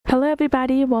Hello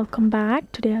everybody, welcome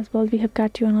back. Today as well we have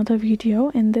got you another video.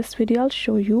 In this video I'll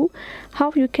show you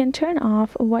how you can turn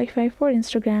off Wi-Fi for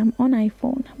Instagram on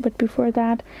iPhone. But before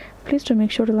that, please do make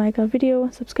sure to like our video,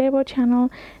 subscribe our channel,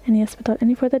 and yes, without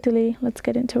any further delay, let's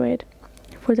get into it.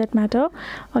 For that matter,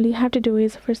 all you have to do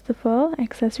is first of all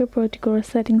access your particular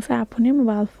settings app on your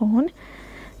mobile phone.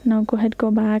 Now go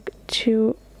back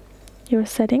to your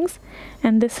settings,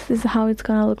 and this is how it's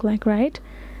gonna look like, right?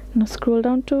 Now scroll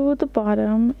down to the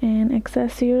bottom and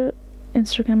access your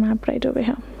Instagram app right over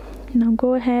here. Now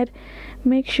go ahead,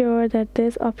 make sure that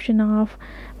this option of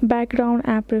background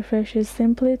app refresh is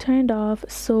simply turned off,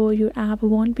 so your app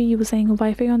won't be using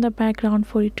Wi-Fi on the background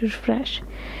for it to refresh.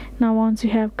 Now once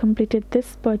you have completed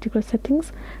this particular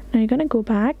settings, now you're gonna go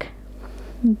back,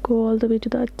 go all the way to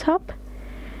the top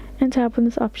and tap on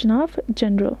this option of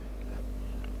general.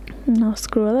 Now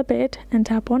scroll a bit and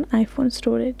tap on iPhone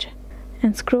storage,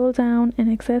 and scroll down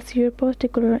and access your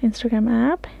particular Instagram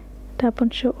app, tap on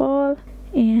show all,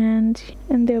 and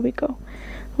there we go.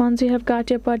 Once you have got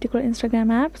your particular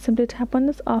Instagram app, simply tap on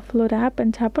this offload app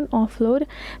and tap on offload.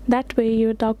 That way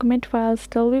your document file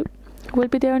still will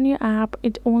be there on your app.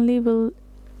 It only will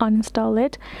uninstall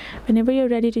it. Whenever you're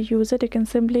ready to use it, you can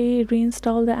simply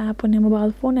reinstall the app on your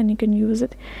mobile phone and you can use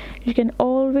it. You can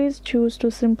always choose to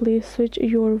simply switch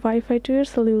your Wi-Fi to your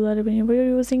cellular whenever you're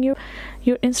using your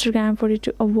Instagram, for it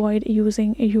to avoid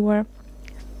using your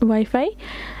Wi-Fi,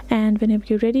 and whenever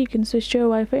you're ready you can switch to your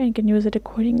Wi-Fi and you can use it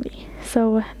accordingly.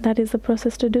 So that is the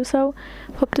process to do so.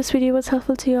 Hope this video was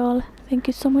helpful to you all. Thank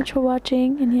you so much for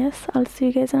watching, and yes, I'll see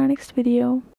you guys in our next video.